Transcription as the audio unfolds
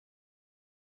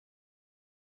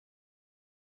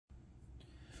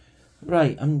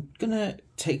Right, I'm gonna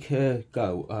take a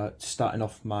go at starting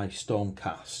off my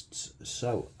Stormcasts.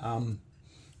 So I'm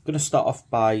gonna start off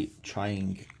by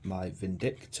trying my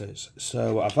Vindictors.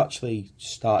 So I've actually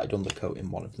started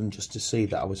undercoating one of them just to see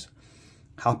that I was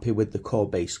happy with the core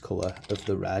base colour of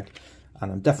the red,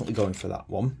 and I'm definitely going for that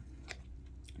one.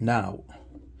 Now,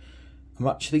 I'm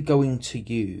actually going to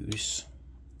use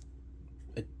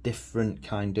a different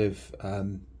kind of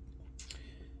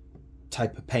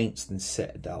type of paints than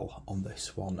Citadel on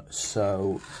this one.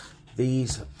 So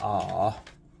these are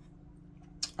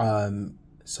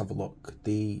let's have a look,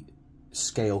 the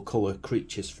scale colour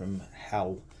creatures from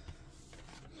hell.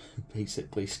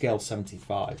 Basically scale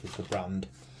 75 is the brand,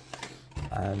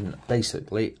 and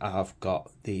basically I've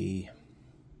got the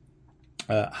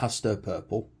Hastur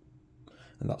purple,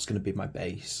 and that's going to be my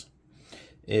base.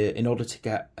 In order to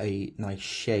get a nice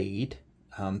shade,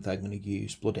 they're going to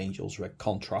use Blood Angel's Red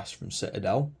Contrast from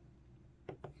Citadel.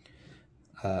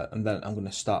 And then I'm going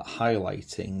to start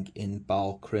highlighting in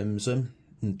Baal Crimson,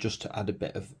 and just to add a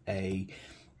bit of a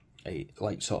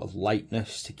like sort of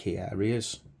lightness to key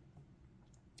areas.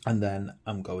 And then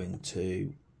I'm going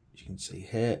to, as you can see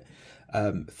here,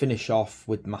 finish off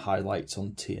with my highlights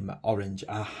on Tiamat Orange.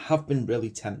 I have been really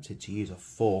tempted to use a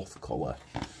fourth colour,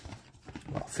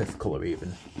 well, fifth colour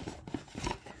even,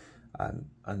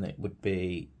 and it would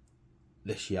be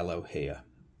this yellow here,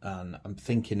 and I'm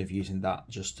thinking of using that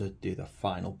just to do the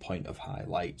final point of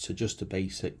highlight. So just to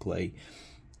basically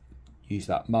use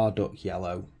that Marduk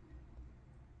yellow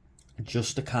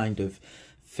just to kind of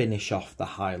finish off the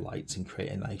highlights and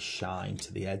create a nice shine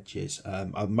to the edges.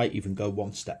 I might even go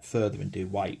one step further and do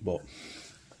white, but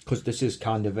because this is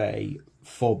kind of a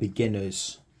for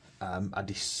beginners, I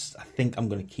think I'm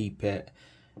going to keep it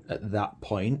at that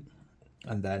point,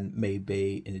 and then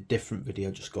maybe in a different video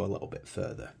just go a little bit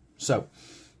further. So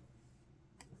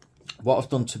what I've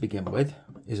done to begin with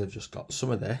is I've just got some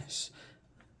of this,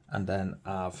 and then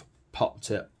I've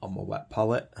popped it on my wet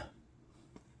palette,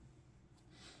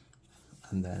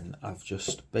 and then I've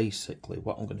just basically,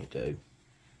 what I'm going to do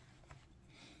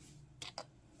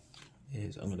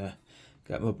is I'm going to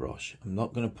get my brush. I'm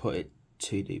not going to put it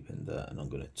too deep in there, and I'm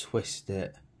going to twist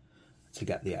it to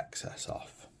get the excess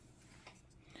off.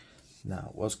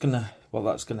 Now, what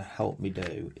that's gonna help me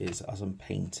do is, as I'm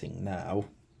painting now,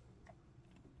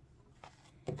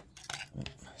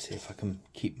 see if I can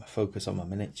keep my focus on my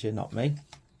miniature, not me.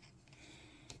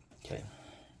 Okay.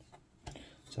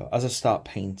 So as I start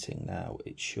painting now,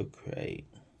 it should create,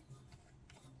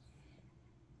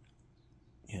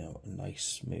 you know, a nice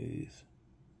smooth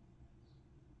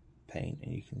paint,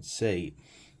 and you can see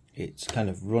it's kind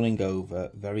of running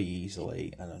over very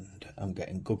easily, and I'm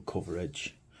getting good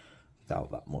coverage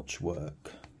without that much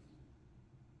work.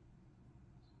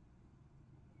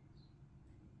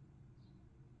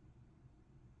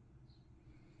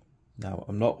 Now,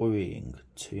 I'm not worrying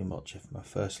too much if my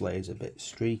first layer is a bit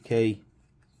streaky.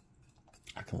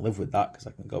 I can live with that because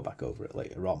I can go back over it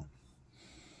later on.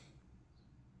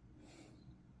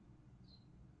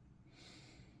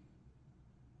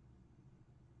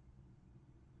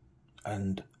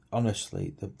 And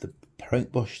honestly, the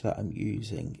paint brush that I'm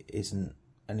using isn't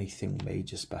anything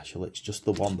major special. It's just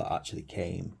the one that actually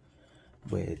came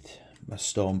with my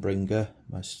Stormbringer.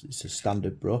 It's a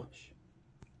standard brush.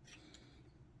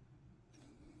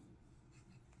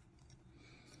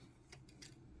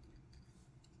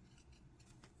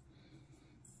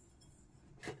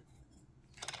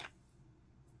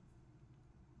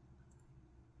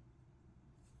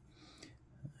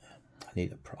 I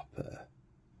need a proper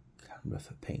camera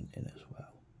for painting as well.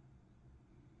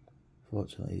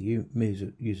 Fortunately,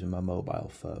 using my mobile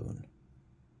phone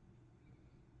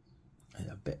is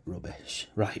a bit rubbish.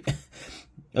 Right.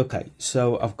 Okay,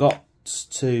 so I've got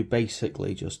to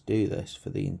basically just do this for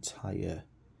the entire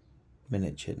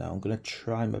miniature. Now I'm going to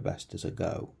try my best as I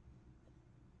go,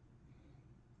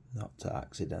 not to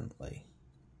accidentally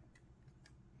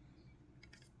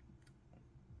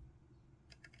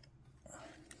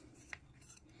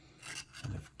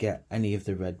kind of get any of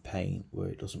the red paint where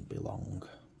it doesn't belong.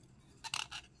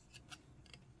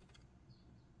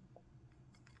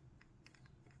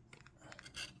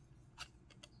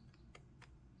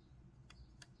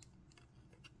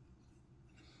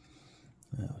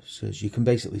 So as you can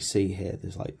basically see here,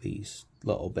 there's like these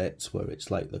little bits where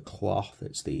it's like the cloth,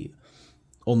 it's the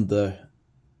undergarment.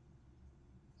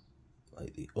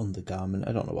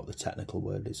 I don't know what the technical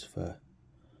word is for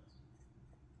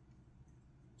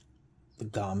the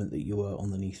garment that you wear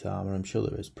underneath armour. I'm sure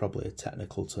there is probably a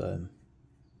technical term.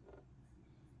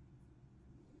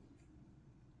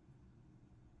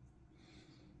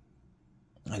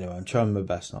 Anyway, I'm trying my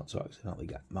best not to accidentally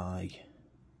get my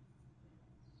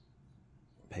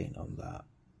paint on that.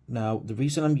 Now, the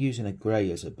reason I'm using a grey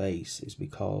as a base is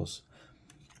because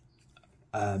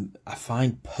I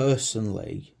find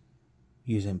personally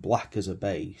using black as a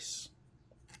base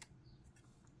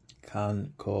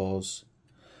can cause,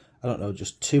 I don't know,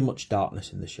 just too much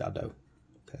darkness in the shadow.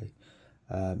 Okay,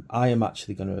 I am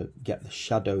actually going to get the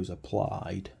shadows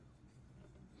applied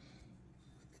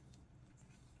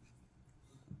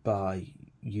by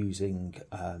using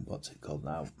what's it called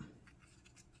now?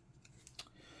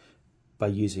 By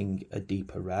using a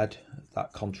deeper red,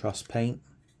 that contrast paint.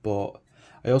 But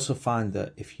I also find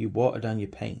that if you water down your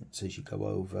paints as you go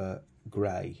over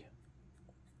grey,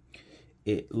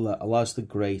 it allows the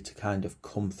grey to kind of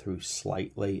come through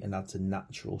slightly and adds a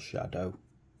natural shadow.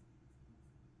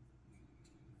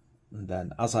 And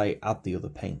then as I add the other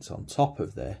paints on top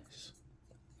of this,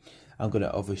 I'm going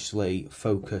to obviously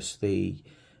focus the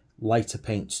lighter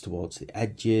paints towards the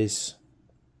edges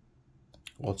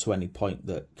or to any point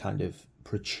that kind of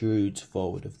protrudes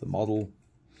forward of the model.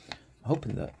 I'm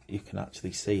hoping that you can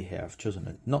actually see here.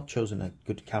 I've not chosen a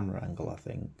good camera angle, I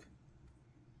think.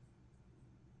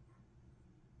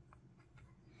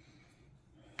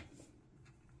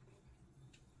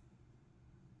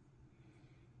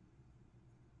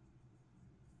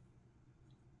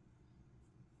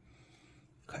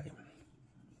 Okay,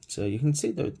 so you can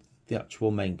see the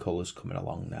actual main colours coming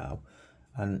along now.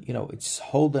 And, you know, it's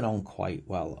holding on quite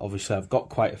well. Obviously, I've got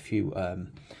quite a few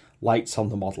lights on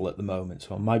the model at the moment,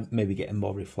 so I might maybe getting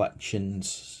more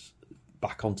reflections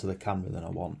back onto the camera than I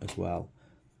want as well.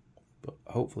 But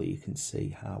hopefully you can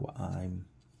see how I'm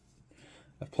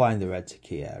applying the red to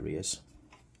key areas.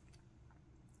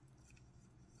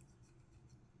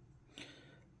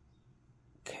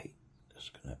 Okay,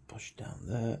 just going to push down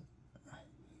there.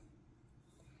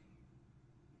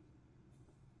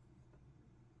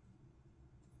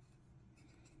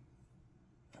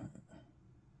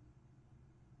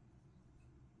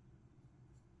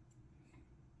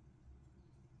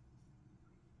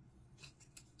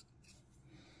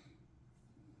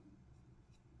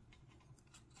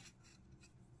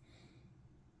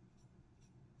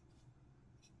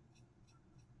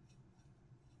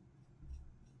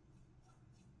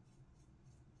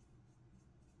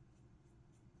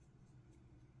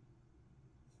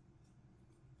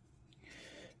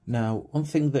 Now, one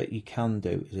thing that you can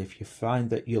do is if you find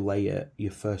that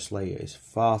your first layer is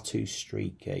far too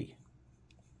streaky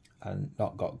and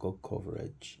not got good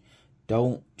coverage,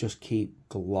 don't just keep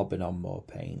globbing on more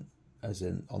paint, as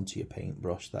in onto your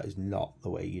paintbrush. That is not the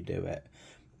way you do it.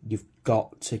 You've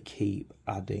got to keep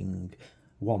adding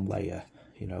one layer,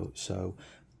 you know. So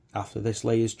after this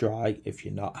layer's dry, if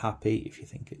you're not happy, if you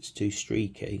think it's too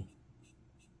streaky,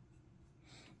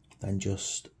 then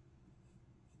just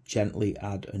gently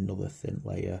add another thin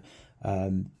layer.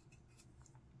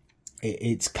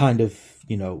 It's kind of,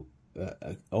 you know,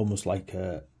 almost like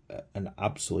an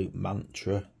absolute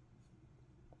mantra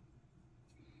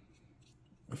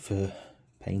for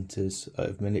painters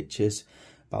of miniatures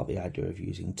about the idea of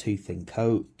using two thin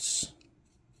coats.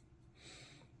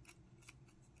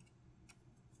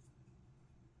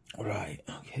 Right,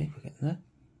 okay, we're getting there.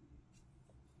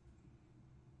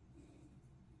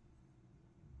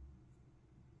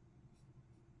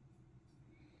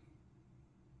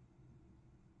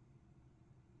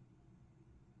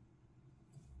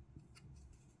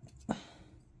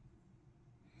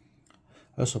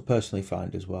 I also personally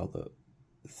find as well that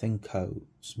thin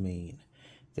coats mean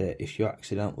that if you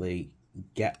accidentally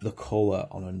get the colour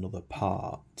on another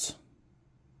part,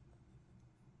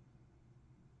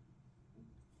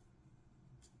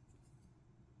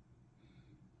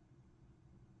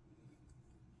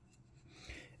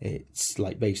 it's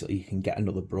like basically you can get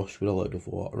another brush with a load of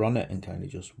water on it and kind of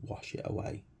just wash it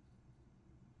away.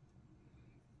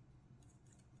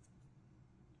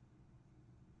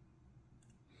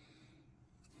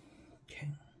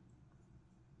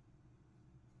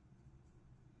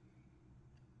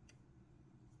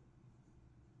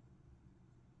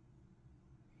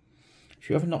 If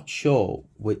you're ever not sure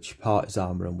which part is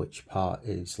armour and which part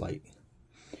is like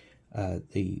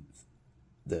the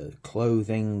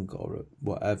clothing or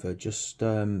whatever, just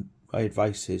my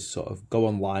advice is sort of go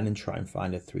online and try and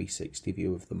find a 360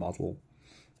 view of the model.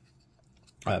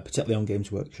 Particularly on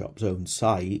Games Workshop's own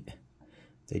site,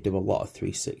 they do a lot of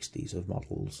 360s of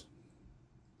models,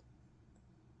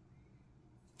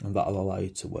 and that'll allow you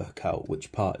to work out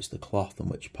which part is the cloth and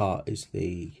which part is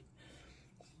the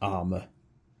armour.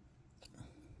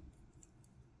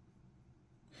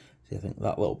 I think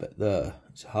that little bit there,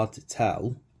 it's hard to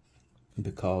tell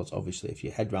because obviously if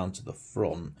you head round to the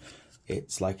front,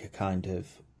 it's like a kind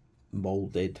of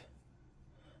moulded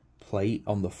plate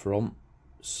on the front,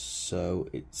 so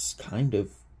it's kind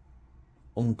of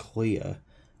unclear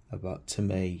about, to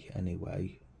me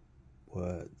anyway,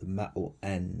 where the metal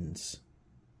ends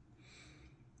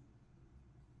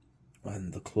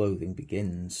and the clothing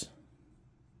begins.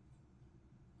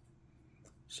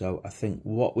 So I think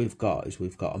what we've got is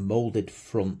we've got a moulded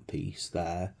front piece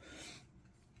there.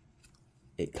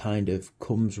 It kind of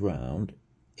comes round,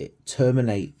 it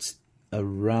terminates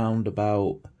around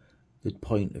about the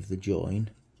point of the join,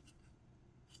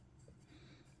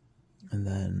 and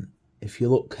then if you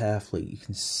look carefully you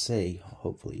can see,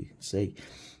 hopefully you can see,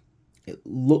 it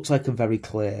looks like a very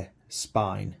clear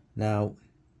spine. Now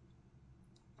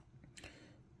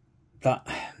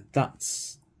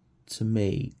that's to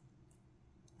me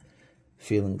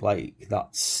feeling like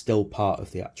that's still part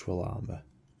of the actual armour,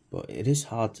 but it is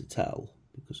hard to tell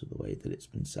because of the way that it's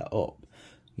been set up,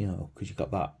 you know, because you've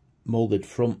got that moulded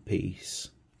front piece.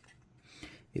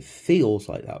 It feels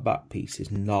like that back piece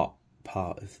is not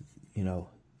part of, you know,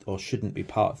 or shouldn't be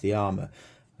part of the armour.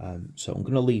 So I'm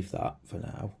going to leave that for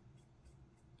now,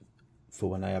 for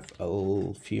when I have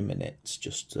a few minutes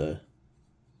just to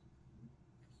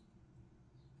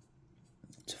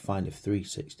find a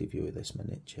 360 view of this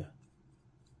miniature.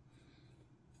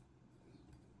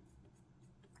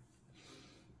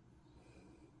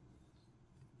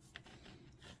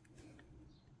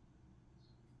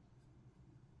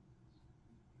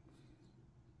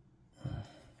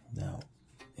 Now,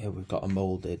 here we've got a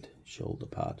moulded shoulder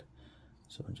pad,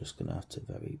 so I'm just going to have to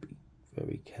be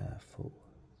very careful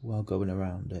while going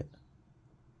around it.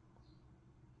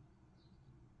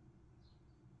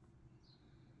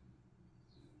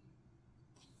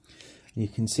 And you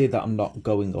can see that I'm not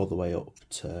going all the way up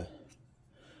to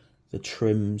the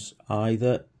trims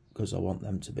either, because I want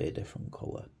them to be a different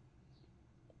colour.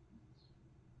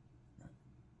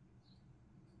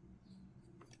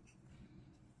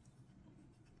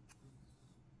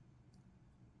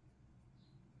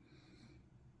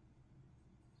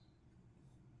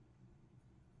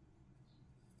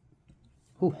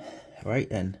 Oh, right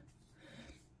then.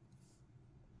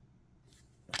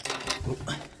 Ooh.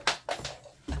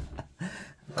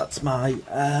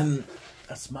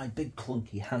 That's my big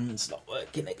clunky hands not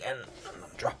working again, and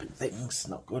I'm dropping things.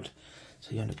 Not good.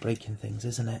 So you end up breaking things,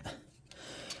 isn't it?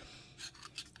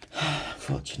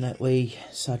 Fortunately,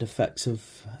 side effects of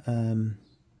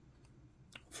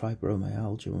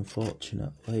fibromyalgia.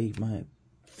 Unfortunately, my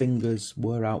fingers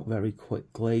wear out very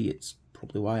quickly. It's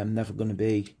probably why I'm never going to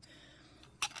be,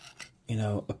 you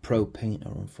know, a pro painter,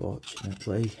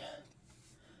 unfortunately.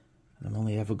 And I'm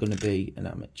only ever going to be an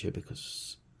amateur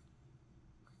because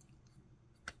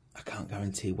I can't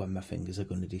guarantee when my fingers are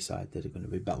going to decide that they're going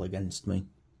to rebel against me.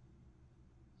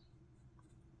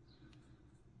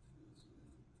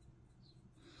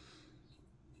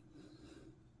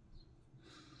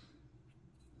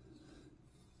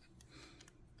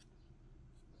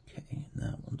 Okay,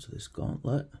 now onto this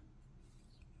gauntlet.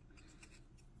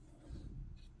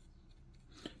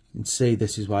 You can see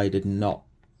this is why I did not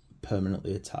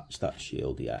permanently attach that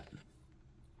shield yet,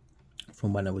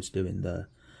 from when I was doing the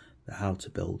how to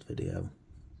build video.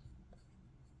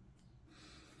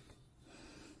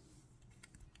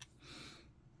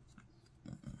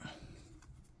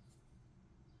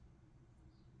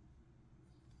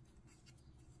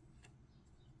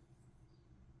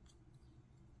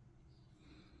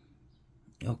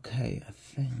 Okay, I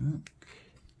think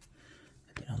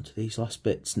heading on to these last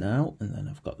bits now, and then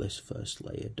I've got this first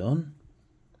layer done.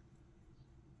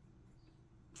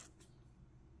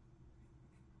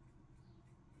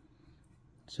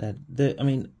 So, I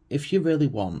mean, if you really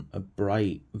want a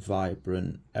bright,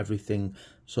 vibrant, everything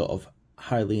sort of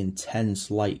highly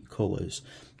intense light colours,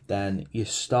 then you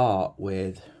start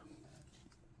with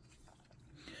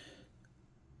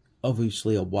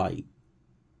obviously a white.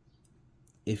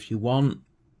 If you want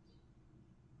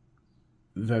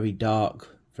very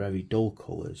dark, very dull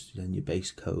colours, then your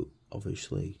base coat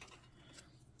obviously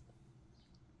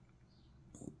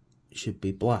should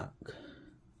be black.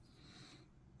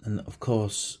 And of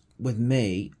course, with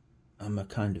me, I'm a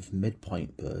kind of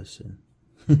midpoint person.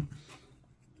 So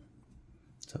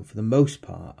for the most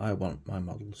part, I want my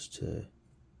models to,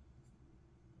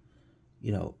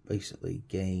 you know, basically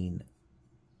gain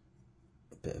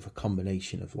a bit of a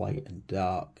combination of light and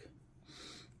dark.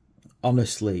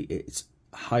 Honestly, it's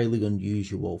highly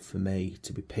unusual for me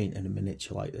to be painting a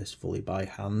miniature like this fully by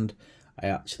hand. I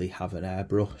actually have an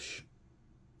airbrush.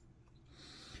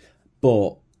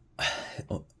 But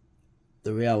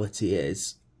the reality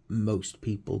is most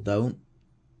people don't,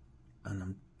 and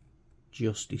I'm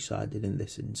just decided in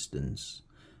this instance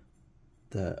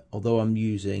that although I'm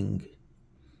using,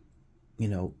 you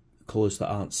know, colours that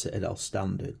aren't Citadel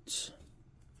standards,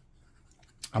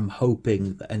 I'm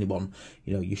hoping that anyone,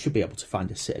 you know, you should be able to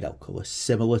find a Citadel colour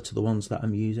similar to the ones that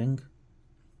I'm using.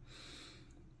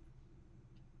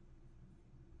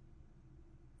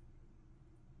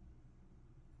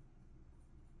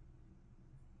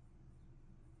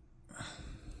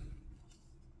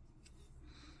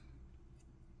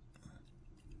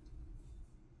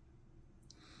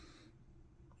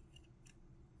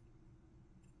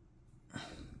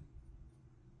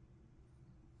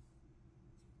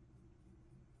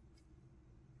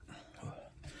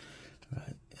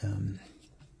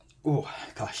 Oh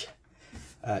gosh,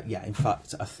 yeah. In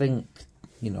fact, I think,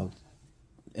 you know,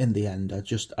 in the end, I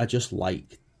just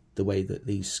like the way that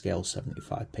these scale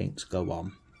 75 paints go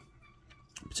on,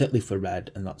 particularly for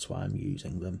red, and that's why I'm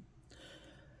using them.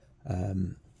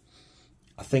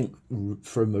 I think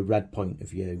from a red point of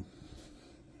view,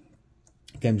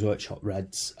 Games Workshop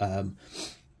reds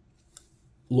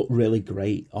look really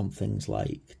great on things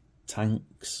like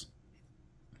tanks.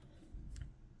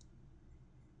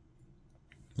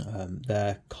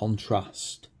 Their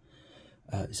contrast,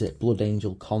 is it Blood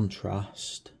Angel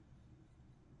contrast?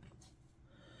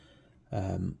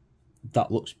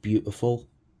 That looks beautiful,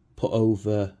 put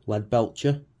over Lead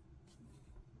Belcher.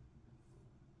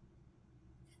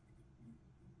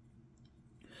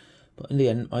 But in the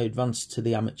end, my advice to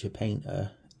the amateur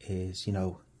painter is, you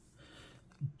know,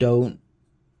 don't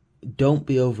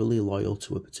be overly loyal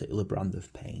to a particular brand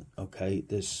of paint, okay?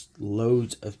 There's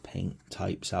loads of paint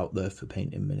types out there for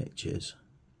painting miniatures.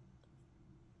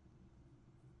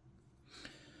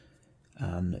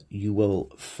 And you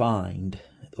will find,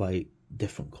 like,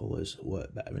 different colours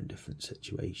work better in different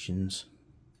situations.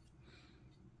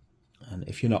 And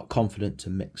if you're not confident to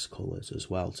mix colours as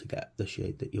well to get the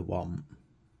shade that you want,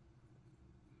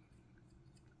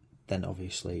 then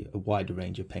obviously a wider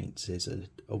range of paints is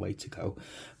a way to go.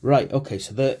 Right, okay,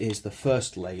 so there is the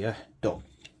first layer done.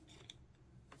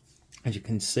 As you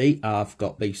can see, I've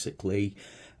got basically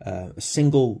a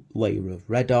single layer of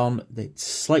red on. It's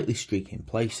slightly streaky in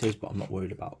places, but I'm not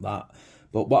worried about that.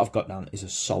 But what I've got down is a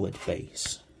solid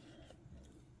base.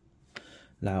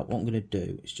 Now, what I'm going to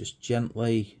do is just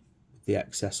gently, with the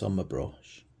excess on my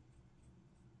brush,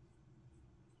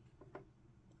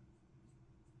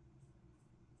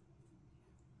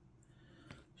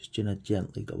 just going to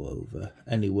gently go over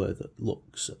anywhere that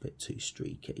looks a bit too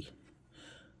streaky.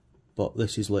 But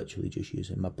this is literally just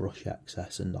using my brush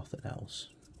excess and nothing else.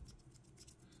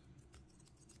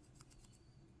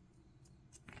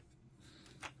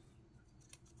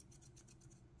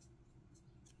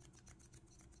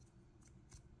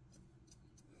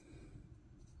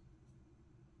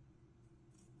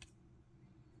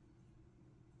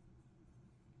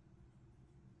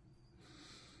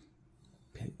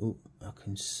 Okay, oh, I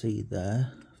can see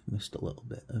there, I've missed a little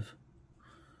bit of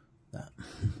that.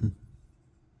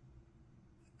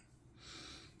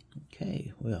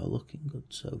 Okay, we are looking good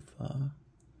so far.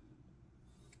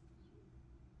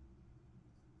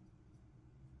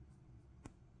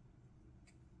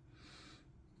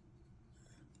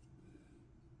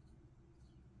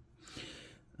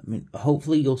 I mean,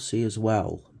 hopefully you'll see as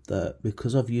well that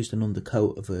because I've used an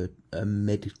undercoat of a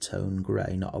mid-tone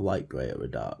grey, not a light grey or a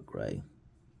dark grey,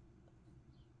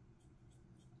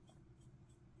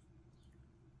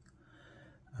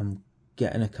 I'm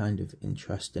getting a kind of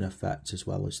interesting effect as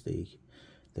well as the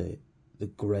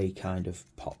grey kind of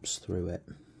pops through it.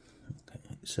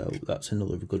 Okay, so that's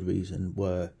another good reason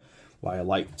why I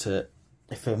like to,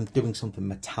 if I'm doing something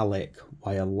metallic,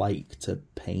 why I like to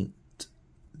paint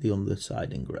the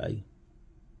underside in grey.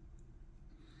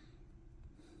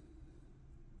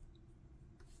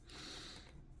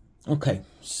 Okay,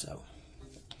 so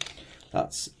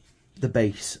that's the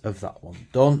base of that one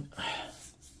done.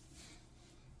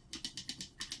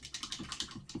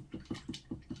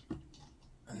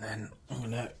 And then I'm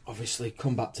going to obviously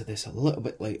come back to this a little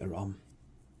bit later on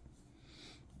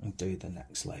and do the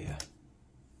next layer.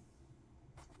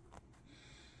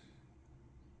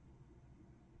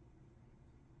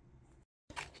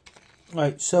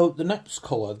 Right, so the next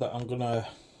colour that I'm going to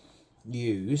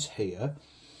use here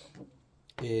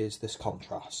is this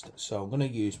contrast. So I'm going to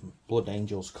use Blood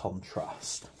Angel's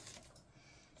contrast.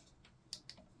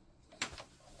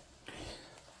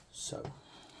 So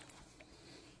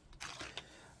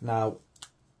now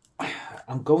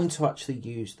I'm going to actually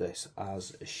use this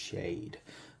as a shade,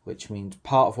 which means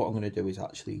part of what I'm going to do is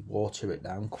actually water it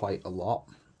down quite a lot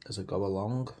as I go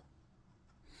along,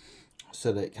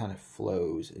 so that it kind of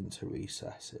flows into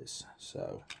recesses.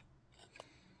 So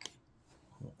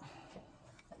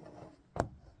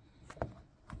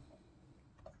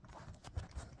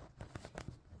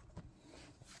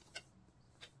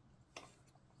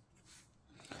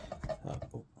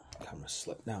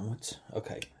slip downwards.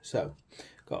 Okay, so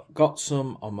got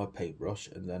some on my paintbrush,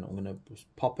 and then I'm gonna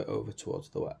just pop it over towards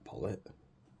the wet palette,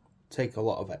 take a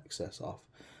lot of excess off,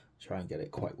 try and get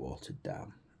it quite watered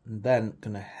down, and then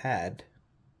gonna head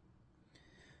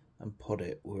and put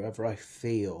it wherever I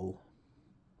feel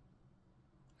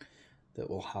that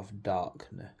will have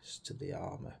darkness to the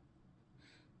armour.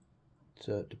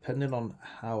 So depending on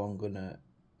how I'm gonna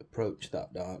approach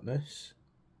that darkness,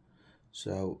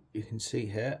 so you can see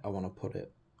here I want to put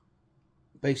it,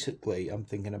 basically I'm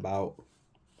thinking about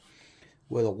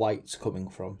where the light's coming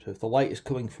from. So if the light is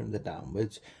coming from the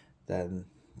downwards, then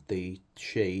the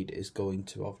shade is going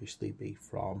to obviously be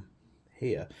from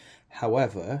here.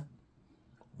 However,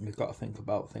 we've got to think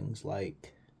about things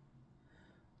like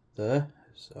there.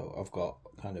 So I've got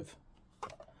kind of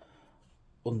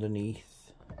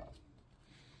underneath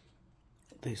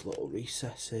these little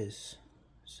recesses,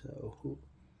 so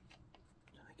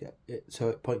I get it so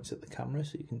it points at the camera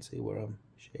so you can see where I'm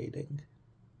shading.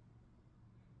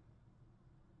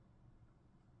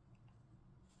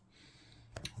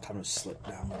 The camera's slipped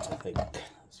downwards, I think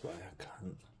that's why I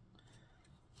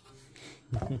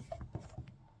can't.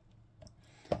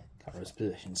 Camera's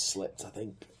position slipped, I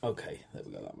think. Okay, there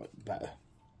we go, that might be better.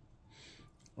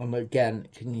 And again,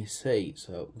 can you see?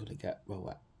 So I'm going to get a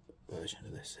wet version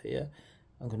of this here.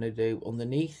 I'm going to do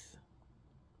underneath,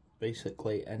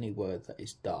 basically anywhere that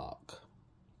is dark.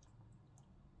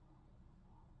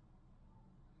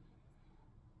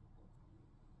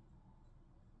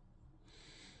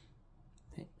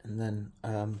 And then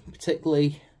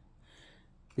particularly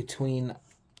between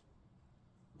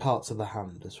parts of the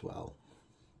hand as well.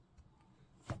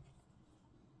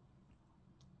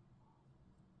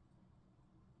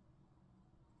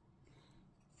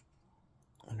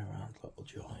 And around little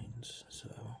joints, so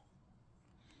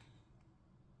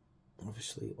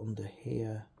obviously under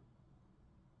here,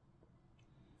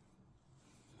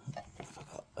 if I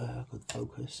got good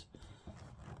focus.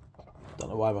 Don't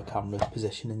know why my camera's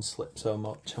positioning slipped so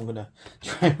much. I'm gonna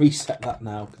try and reset that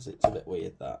now because it's a bit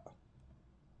weird that.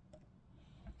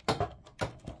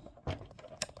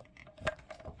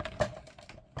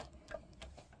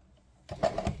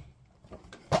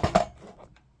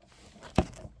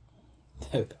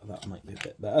 There we go, that might be a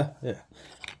bit better, yeah.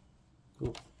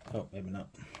 Ooh, oh, maybe not.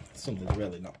 Something's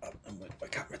really not happening with my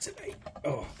camera today.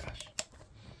 Oh gosh.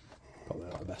 Probably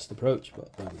not the best approach,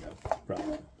 but there we go. Right,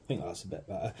 I think that's a bit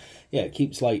better. Yeah, it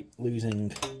keeps like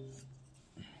losing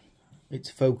its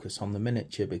focus on the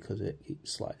miniature because it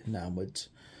keeps sliding downwards.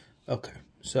 Okay,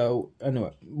 so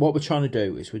anyway, what we're trying to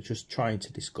do is we're just trying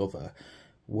to discover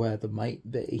where there might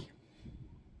be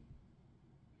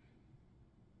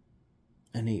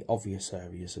any obvious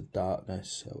areas of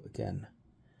darkness. So again,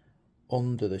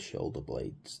 under the shoulder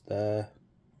blades there,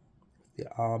 the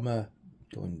armour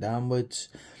going downwards,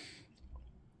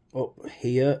 up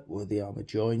here where the armour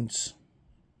joins,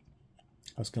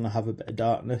 that's going to have a bit of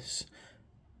darkness,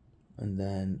 and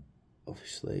then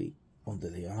obviously under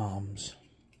the arms.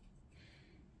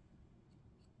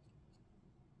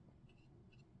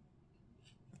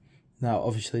 Now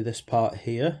obviously this part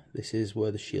here, this is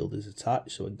where the shield is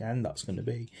attached, so again that's going to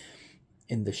be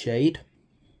in the shade.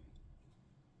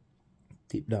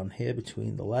 Deep down here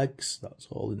between the legs, that's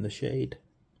all in the shade.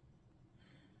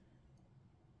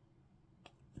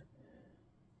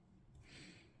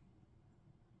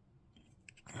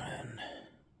 And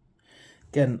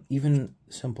again, even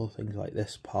simple things like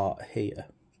this part here.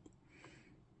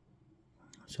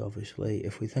 So obviously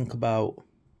if we think about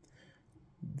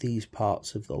these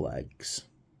parts of the legs,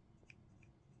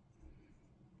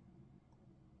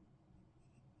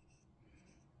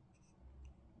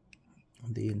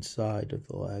 on the inside of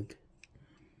the leg,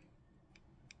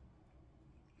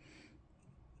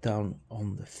 down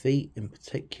on the feet in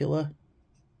particular,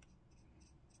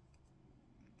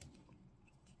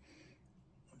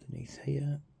 underneath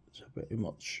here, so pretty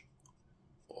much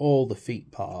all the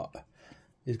feet part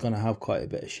is going to have quite a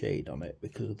bit of shade on it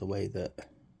because of the way that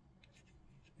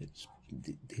it's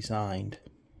designed.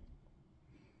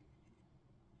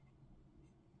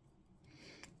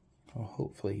 Well,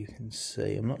 hopefully you can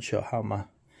see. I'm not sure how my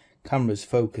camera's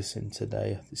focusing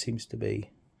today. It seems to be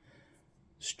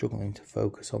struggling to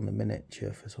focus on the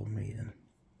miniature for some reason.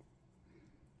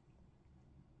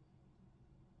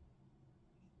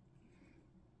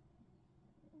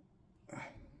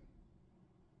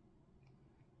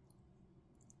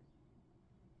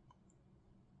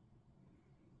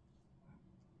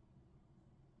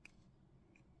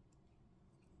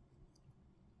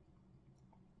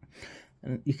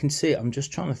 And you can see I'm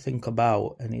just trying to think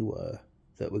about anywhere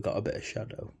that we got a bit of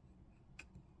shadow.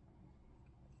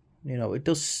 You know, it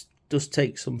does does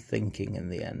take some thinking in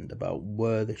the end about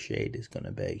where the shade is going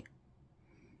to be.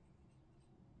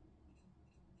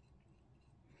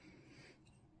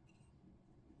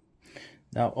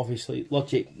 Now, obviously,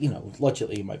 logically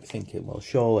you might be thinking, well,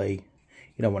 surely,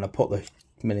 when I put the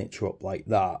miniature up like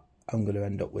that, I'm going to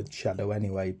end up with shadow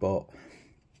anyway, but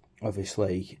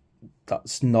obviously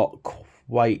that's not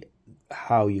quite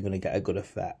how you're going to get a good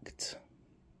effect.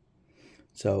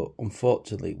 So,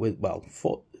 unfortunately,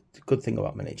 the good thing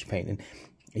about miniature painting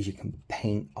is you can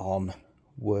paint on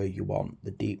where you want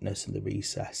the deepness and the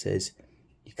recesses.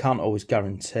 You can't always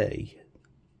guarantee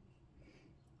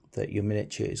that your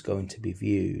miniature is going to be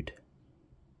viewed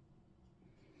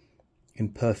in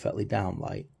perfectly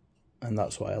downlight, and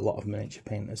that's why a lot of miniature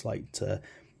painters like to,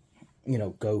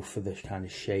 go for the kind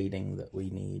of shading that we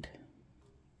need.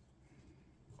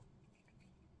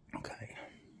 Okay.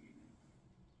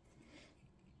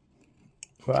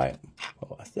 Right,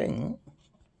 well, I think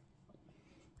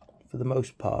for the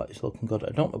most part it's looking good.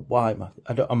 I don't know why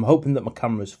I'm hoping that my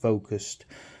camera's focused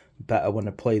better when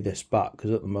I play this back,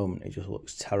 because at the moment it just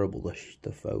looks terrible,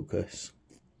 the focus.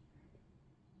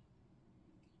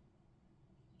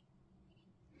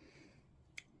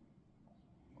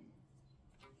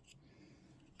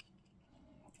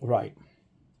 Right,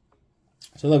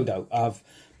 so there we go. I've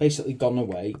basically gone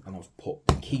away and I've put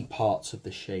key parts of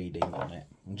the shading on it.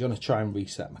 I'm going to try and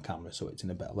reset my camera so it's in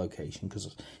a better location,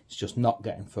 because it's just not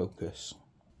getting focus.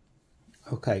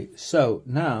 Okay, so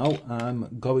now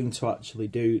I'm going to actually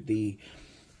do the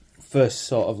first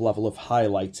sort of level of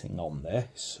highlighting on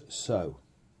this. So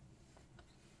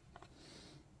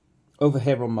over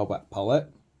here on my wet palette,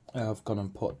 I've gone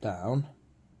and put down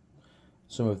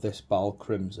some of this Bal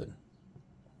Crimson.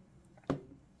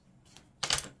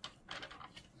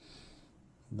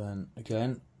 Then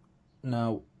again,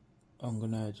 now I'm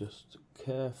going to just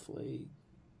carefully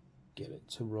get it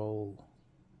to roll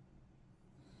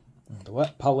on the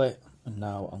wet palette, and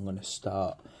now I'm going to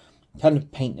start kind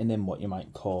of painting in what you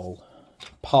might call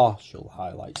partial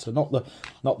highlights. So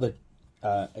not the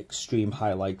extreme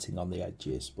highlighting on the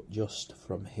edges, but just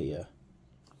from here.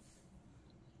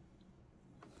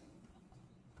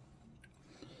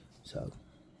 So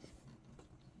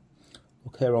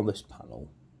look here on this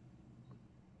panel.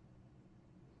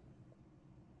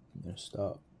 I'm going to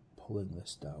start pulling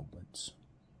this downwards.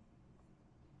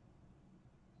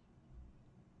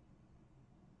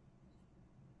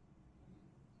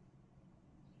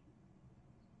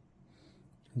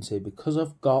 You can see, because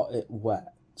I've got it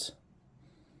wet,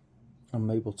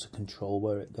 I'm able to control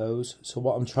where it goes. So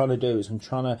what I'm trying to do is I'm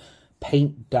trying to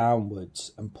paint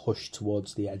downwards and push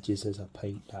towards the edges as I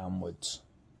paint downwards.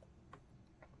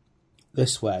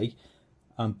 This way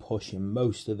I'm pushing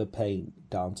most of the paint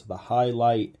down to the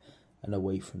highlight and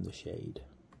away from the shade.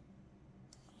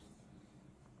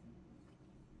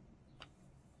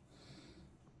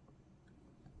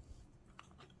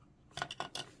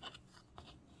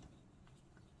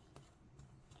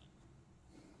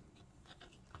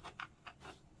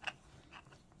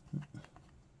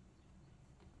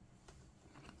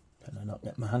 Can I not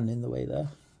get my hand in the way there?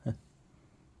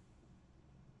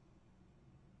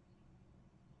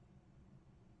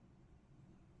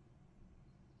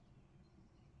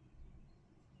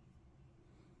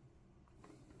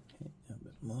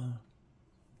 More.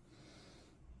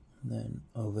 And then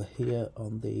over here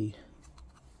on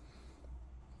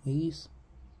these,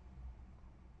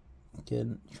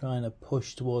 again trying to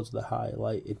push towards the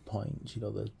highlighted points,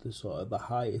 the sort of the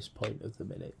highest point of the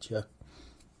miniature,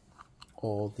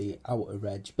 or the outer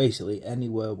edge, basically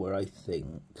anywhere where I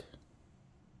think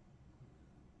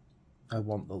I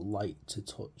want the light to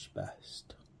touch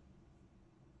best.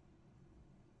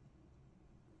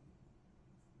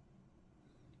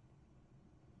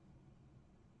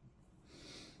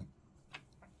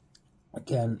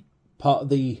 Again, part of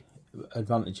the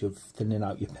advantage of thinning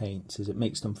out your paints is it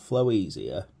makes them flow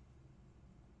easier.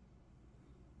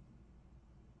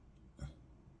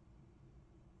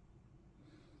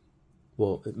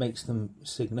 But it makes them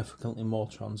significantly more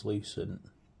translucent.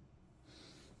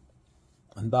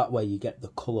 And that way you get the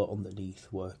colour underneath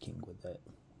working with it.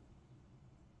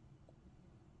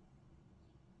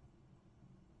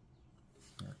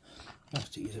 I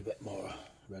have to use a bit more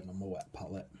red on my wet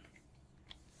palette.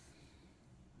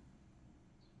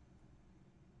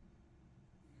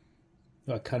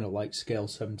 I kind of like scale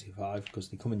 75 because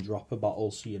they come in dropper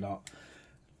bottles, so you're not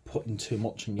putting too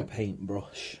much in your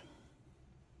paintbrush.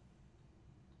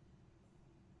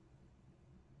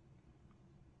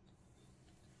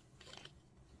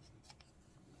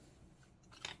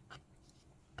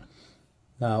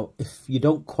 Now, if you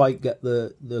don't quite get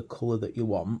the colour that you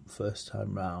want first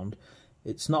time round,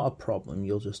 it's not a problem.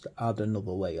 You'll just add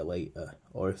another layer later,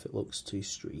 or if it looks too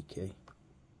streaky.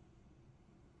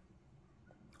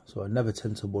 So I never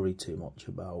tend to worry too much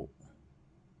about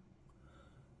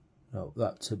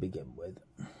that to begin with.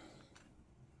 You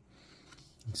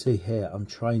can see here I'm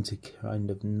trying to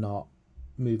kind of not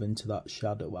move into that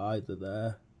shadow either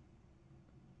there.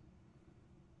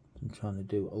 I'm trying to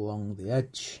do along the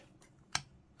edge.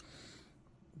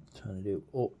 I'm trying to do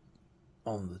up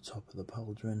on the top of the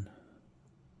pauldron.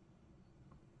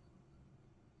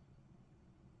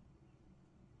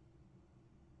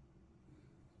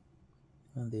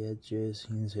 And the edges,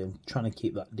 you can see I'm trying to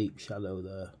keep that deep shadow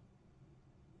there.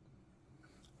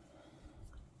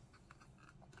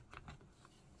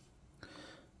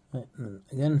 Right, and then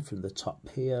again from the top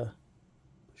here,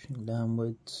 pushing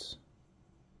downwards.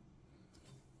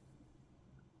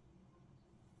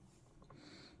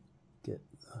 Get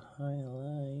the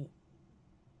highlight.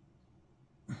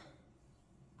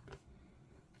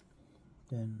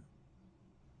 Then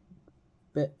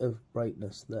bit of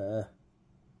brightness there.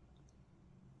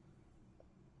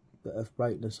 Bit of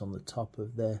brightness on the top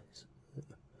of this.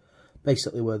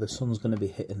 Basically where the sun's going to be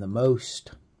hitting the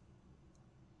most.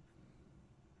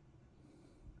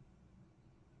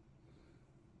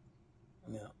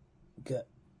 Yeah, get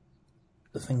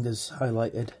the fingers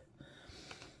highlighted.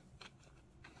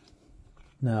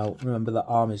 Now remember that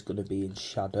arm is going to be in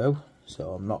shadow,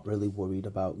 so I'm not really worried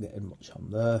about getting much on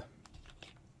there.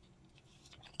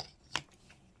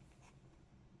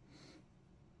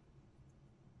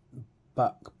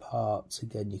 Back parts,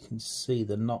 again, you can see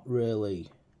they're not really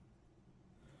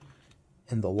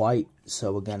in the light,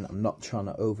 so again I'm not trying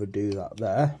to overdo that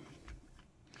there.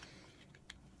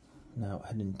 Now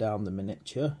heading down the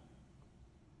miniature,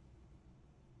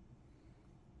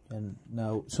 and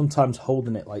now sometimes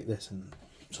holding it like this and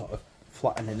sort of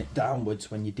flattening it downwards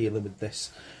when you're dealing with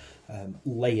this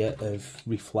layer of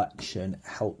reflection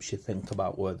helps you think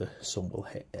about where the sun will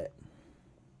hit it.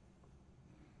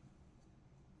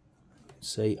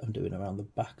 See, I'm doing around the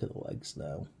back of the legs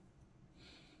now,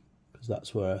 because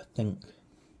that's where I think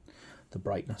the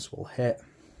brightness will hit.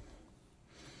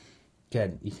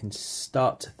 Again, you can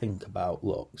start to think about,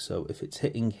 look, so if it's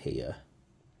hitting here,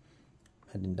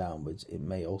 heading downwards, it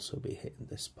may also be hitting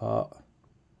this part.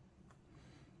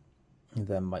 And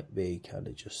then might be kind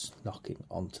of just knocking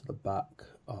onto the back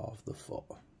of the foot.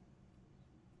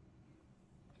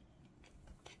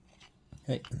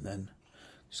 Okay, and then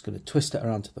just going to twist it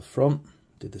around to the front,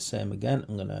 do the same again.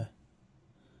 I'm going to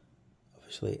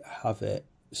obviously have it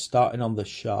starting on the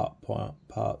sharp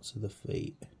parts of the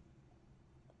feet.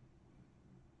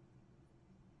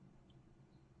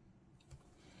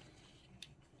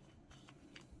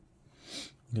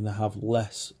 I'm going to have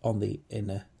less on the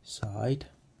inner side.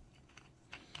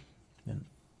 And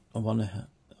I want to,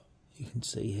 you can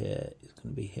see here, it's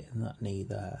going to be hitting that knee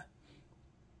there.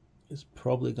 It's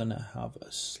probably going to have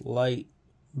a slight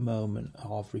moment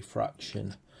of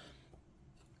refraction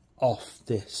off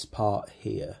this part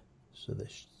here, so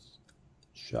this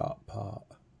sharp part.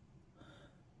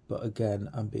 But again,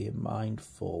 I'm being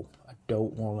mindful. I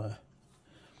don't want to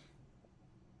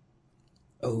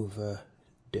overdo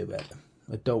it.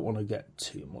 I don't want to get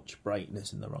too much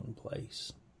brightness in the wrong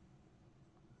place.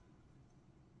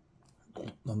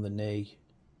 On the knee,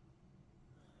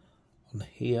 on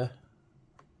here,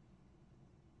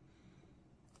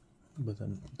 but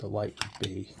then the light would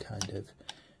be kind of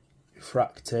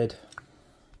refracted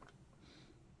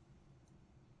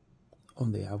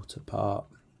on the outer part.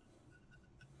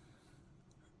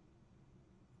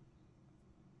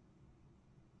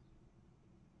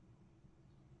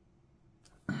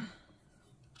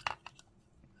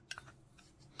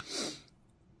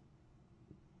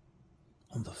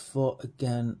 On the foot,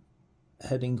 again,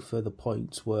 heading for the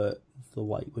points where the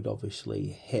light would obviously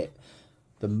hit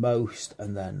the most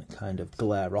and then kind of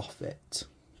glare off it.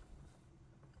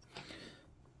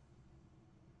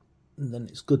 And then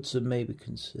it's good to maybe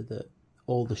consider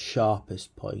all the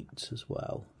sharpest points as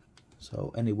well.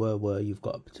 So anywhere where you've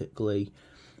got a particularly,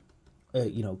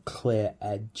 clear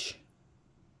edge.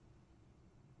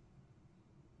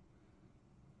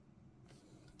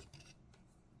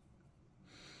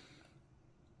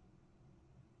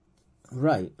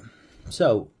 Right,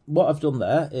 so what I've done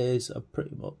there is I've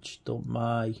pretty much done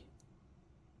my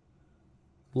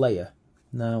layer.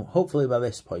 Now, hopefully by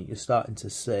this point you're starting to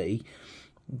see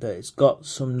that it's got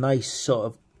some nice sort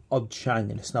of odd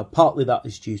shininess. Now, partly that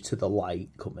is due to the light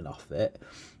coming off it.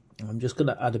 I'm just going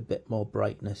to add a bit more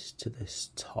brightness to this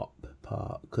top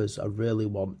part because I really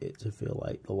want it to feel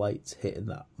like the light's hitting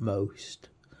that most.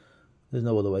 There's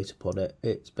no other way to put it.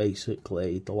 It's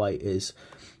basically the light is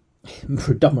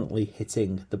predominantly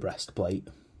hitting the breastplate.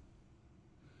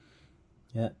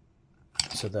 Yeah,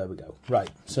 so there we go. Right,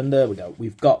 so there we go.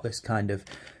 We've got this kind of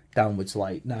downwards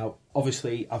light. Now,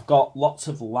 obviously, I've got lots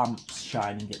of lamps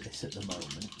shining at this at the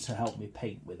moment to help me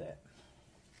paint with it.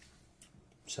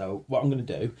 So what I'm going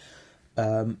to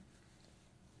do,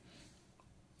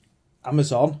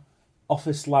 Amazon,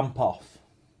 office lamp off.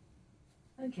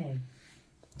 Okay.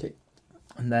 Okay.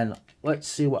 And then let's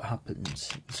see what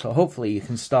happens. So hopefully you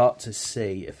can start to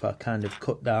see if I kind of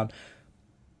cut down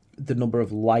the number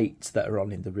of lights that are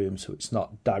on in the room so it's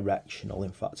not directional.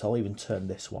 In fact, I'll even turn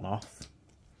this one off.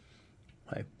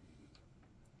 Okay.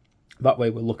 That way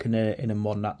we're looking at it in a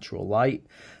more natural light,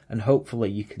 and hopefully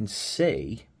you can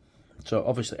see. So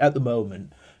obviously at the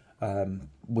moment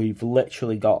we've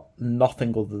literally got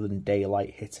nothing other than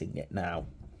daylight hitting it now,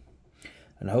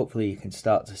 and hopefully you can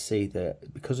start to see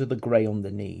that because of the grey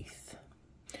underneath,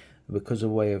 because of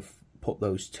the way I've put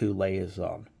those two layers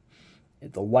on,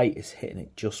 the light is hitting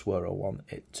it just where I want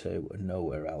it to and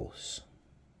nowhere else.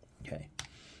 Okay.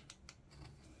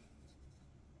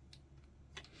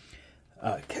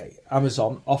 Okay,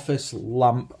 Amazon office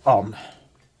lamp on.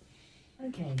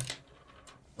 Okay.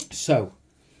 So,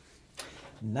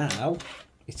 now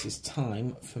it is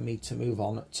time for me to move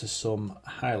on to some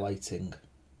highlighting.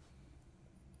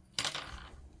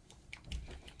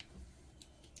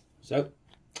 So,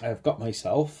 I've got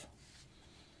myself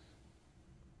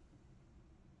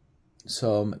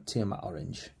some Tiamat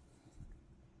orange.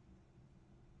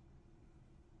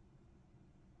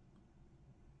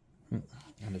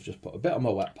 And I've just put a bit on my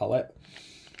wet palette.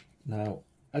 Now,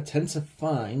 I tend to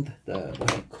find that when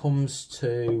it comes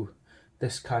to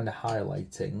this kind of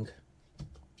highlighting,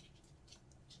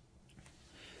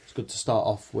 it's good to start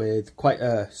off with quite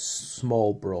a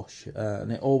small brush,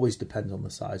 and it always depends on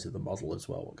the size of the model as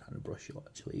well, what kind of brush you'll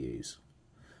actually use.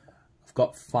 I've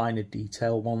got finer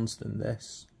detail ones than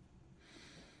this,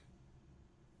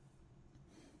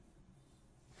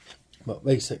 but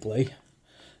basically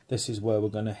this is where we're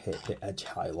going to hit the edge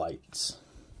highlights.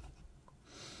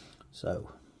 So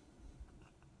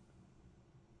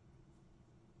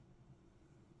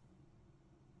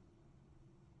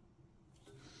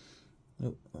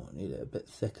oh, I need it a bit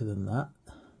thicker than that.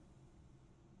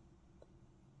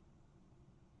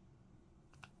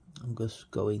 I'm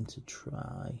just going to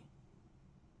try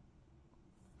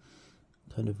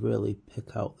kind of really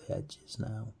pick out the edges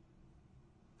now.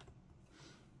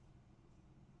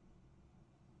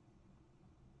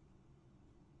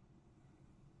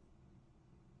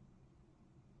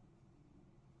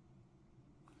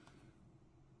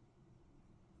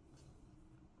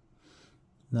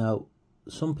 Now,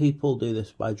 some people do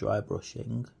this by dry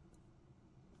brushing.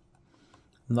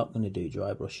 I'm not going to do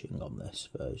dry brushing on this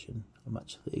version. I'm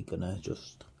actually going to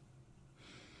just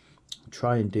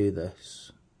try and do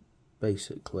this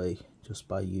basically just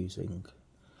by using,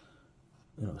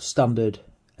 you know, standard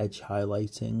edge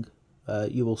highlighting.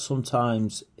 You will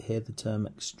sometimes hear the term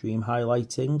extreme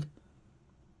highlighting.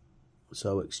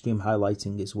 So extreme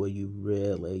highlighting is where you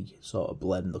really sort of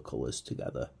blend the colours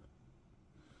together,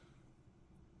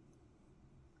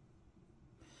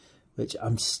 which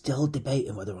I'm still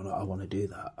debating whether or not I want to do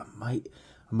that. I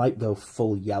might go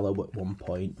full yellow at one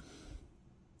point.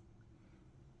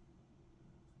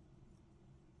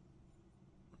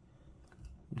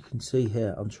 You can see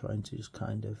here I'm trying to just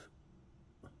kind of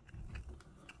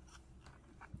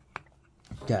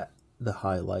get the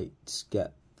highlights,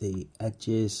 get the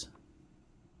edges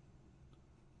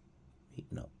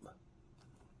meeting up.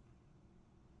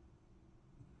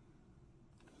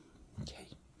 Okay.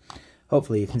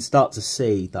 Hopefully you can start to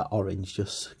see that orange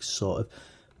just sort of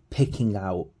picking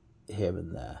out here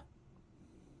and there.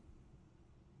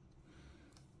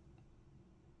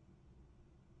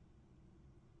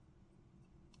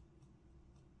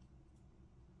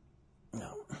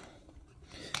 Now,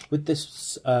 with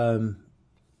this,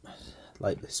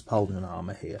 like this Pauldron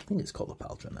Armour here, I think it's called the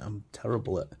Pauldron. I'm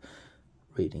terrible at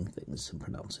reading things and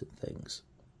pronouncing things.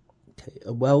 Okay,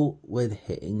 well, with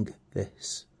hitting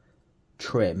this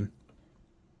trim,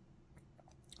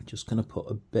 just going to put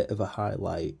a bit of a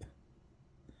highlight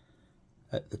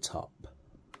at the top,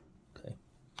 okay,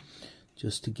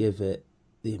 just to give it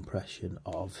the impression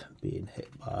of being hit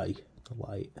by the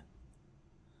light.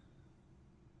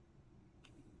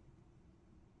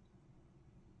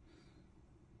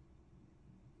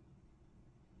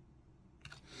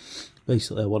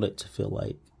 Basically I want it to feel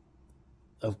like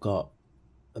I've got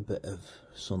a bit of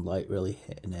sunlight really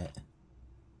hitting it,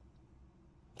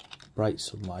 bright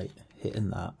sunlight hitting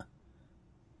that.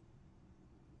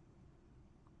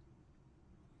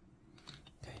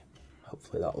 Okay,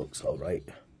 hopefully that looks all right.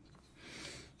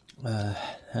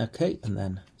 Okay, and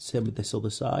then same with this other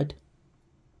side.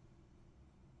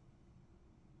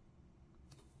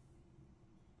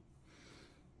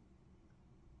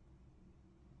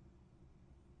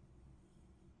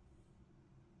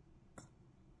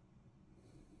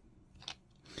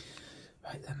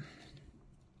 Right then.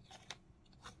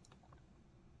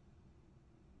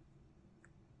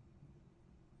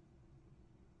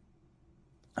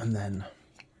 And then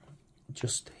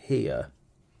just here,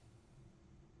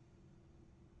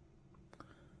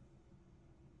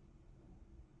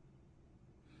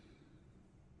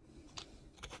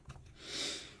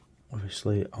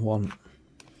 obviously I want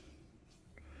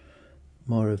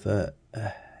more of a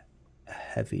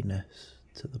heaviness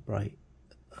to the bright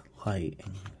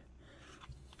lighting.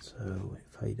 So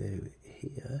if I do it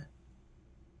here,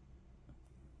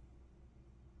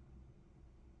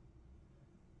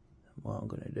 what I'm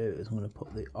going to do is I'm going to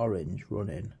put the orange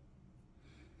running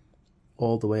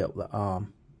all the way up the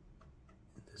arm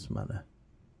in this manner.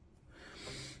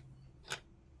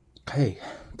 Okay,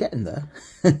 getting there.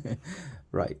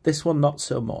 Right, this one not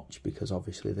so much, because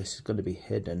obviously this is going to be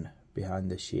hidden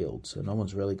behind the shield, so no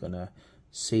one's really going to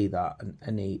see that, and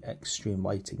any extreme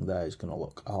lighting there is going to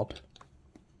look odd.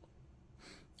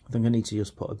 I think I need to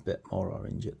just put a bit more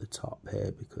orange at the top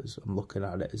here, because I'm looking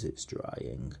at it as it's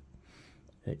drying.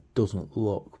 It doesn't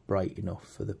look bright enough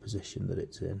for the position that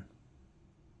it's in.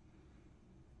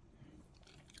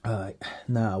 Alright,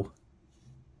 now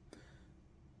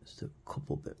just a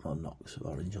couple bit more knocks of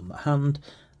orange on the hand,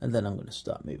 and then I'm going to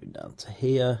start moving down to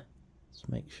here. Let's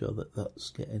make sure that that's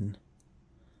getting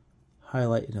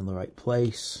highlighted in the right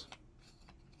place.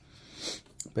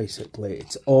 Basically,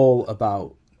 it's all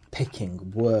about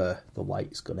picking where the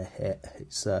light's going to hit.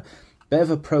 It's a bit of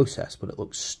a process, but it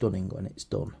looks stunning when it's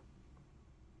done.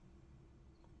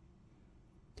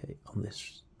 Okay, on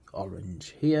this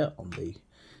orange here, on the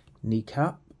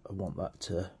kneecap, I want that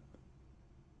to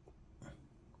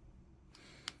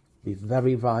be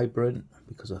very vibrant,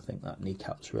 because I think that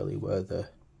kneecap's really where the,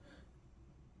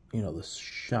 you know, the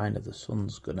shine of the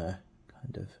sun's gonna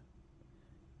kind of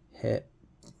hit.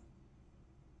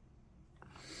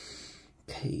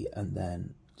 Okay, and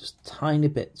then just tiny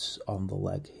bits on the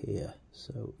leg here,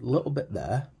 so a little bit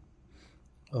there.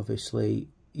 Obviously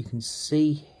you can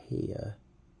see here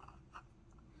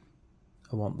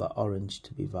I want that orange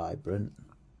to be vibrant.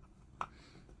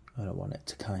 I don't want it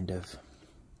to kind of,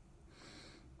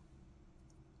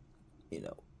 you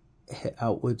know, hit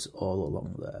outwards all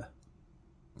along there.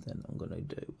 Then I'm going to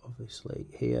do obviously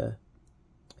here,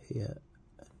 here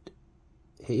and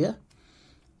here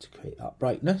to create that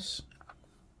brightness.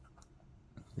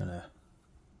 I'm going to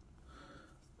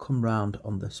come round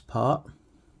on this part,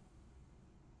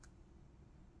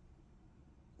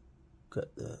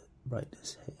 get the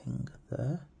brightness hitting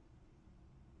there.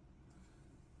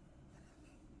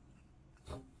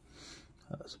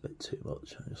 That's a bit too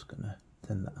much, I'm just going to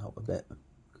thin that out a bit.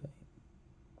 Okay.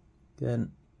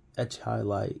 Again, edge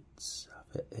highlights,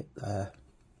 have it hit there.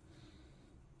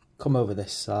 Come over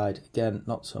this side, again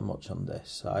not so much on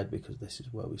this side, because this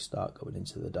is where we start going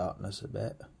into the darkness a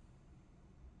bit.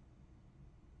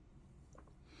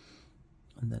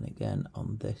 And then again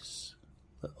on this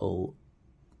little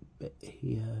bit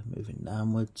here, moving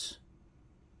downwards,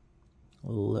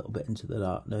 a little bit into the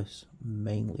darkness,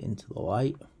 mainly into the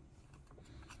light.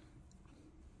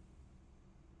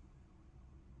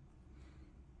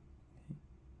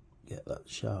 Get that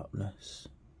sharpness.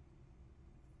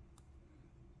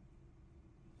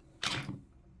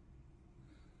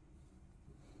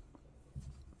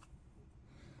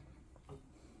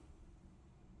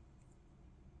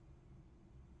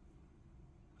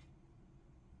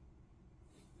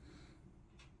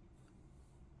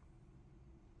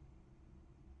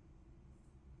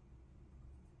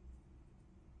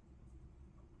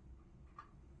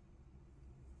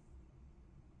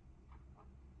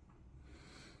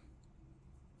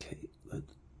 Okay, good.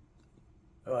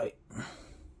 Right.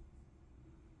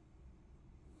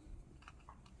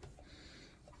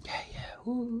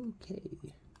 Okay.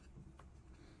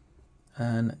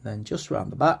 And then just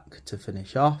round the back to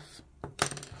finish off.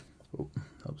 Oh,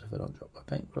 helps if I don't drop my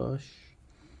paintbrush.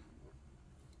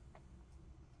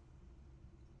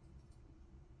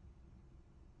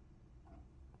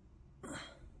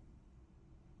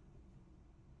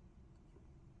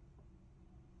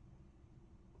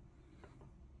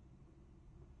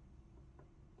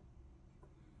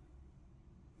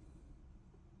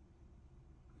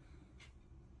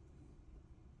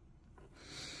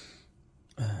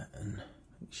 And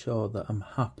make sure that I'm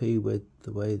happy with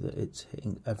the way that it's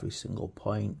hitting every single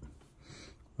point.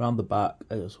 Around the back,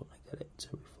 I just want to get it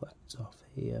to reflect off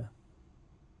here.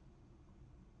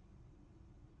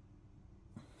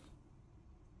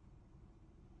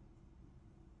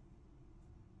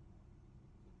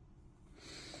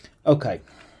 Okay,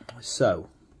 so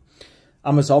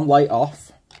Amazon light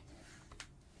off.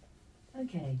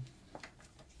 Okay.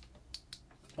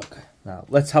 Okay, now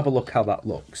let's have a look how that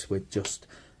looks with just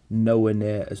nowhere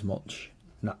near as much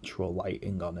natural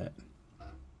lighting on it.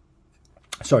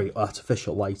 Sorry,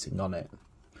 artificial lighting on it.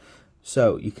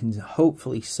 So you can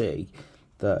hopefully see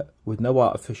that with no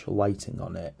artificial lighting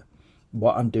on it,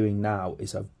 what I'm doing now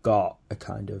is I've got a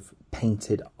kind of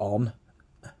painted on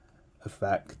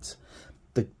effect.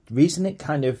 The reason it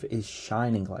kind of is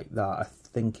shining like that, I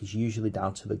think, is usually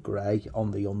down to the grey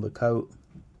on the undercoat,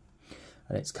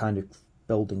 and it's kind of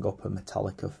building up a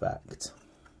metallic effect.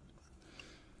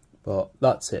 But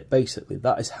that's it. Basically,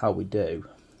 that is how we do,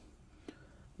 you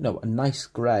know, a nice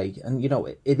grey. And, you know,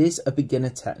 it is a beginner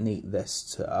technique,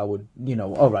 this. I would, you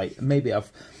know, all right, maybe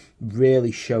I've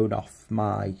really shown off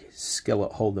my skill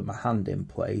at holding my hand in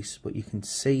place, but you can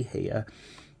see here,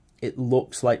 it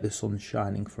looks like the sun's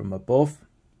shining from above.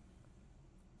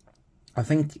 I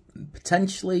think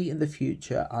potentially in the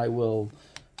future I will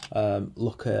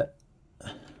look at,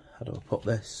 how do I put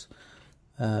this,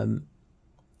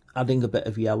 adding a bit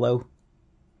of yellow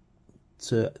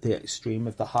to the extreme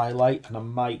of the highlight, and I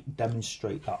might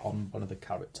demonstrate that on one of the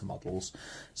character models.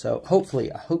 So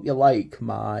hopefully, I hope you like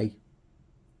my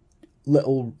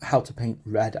little how to paint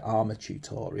red armor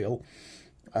tutorial.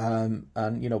 And,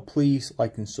 you know, please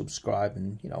like and subscribe,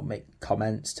 and, you know, make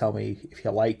comments, tell me if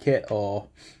you like it or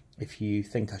if you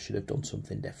think I should have done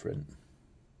something different.